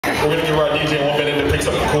We're gonna give our DJ 1 minute to pick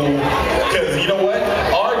something cool. Because you know what?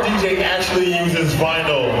 Our DJ actually uses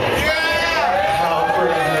vinyl. How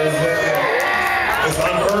crazy is that? It's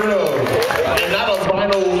unheard of. And not a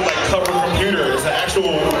vinyl like cover computer. It's an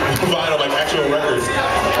actual vinyl, like actual records.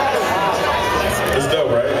 It's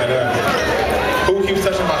dope, right? And who keeps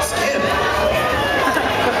touching my skin?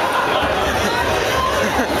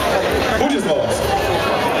 Who just lost?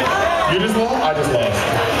 You just lost? I just lost.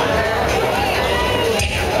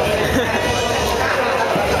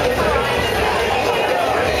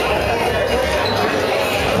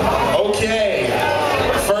 Okay,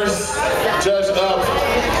 first judge up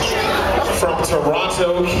from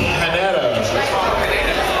Toronto, Canada.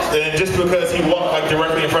 And just because he walked like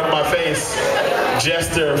directly in front of my face,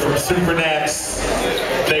 Jester from Supernaturalz.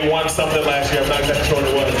 They won something last year. I'm not exactly sure what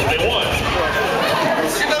it was. They won.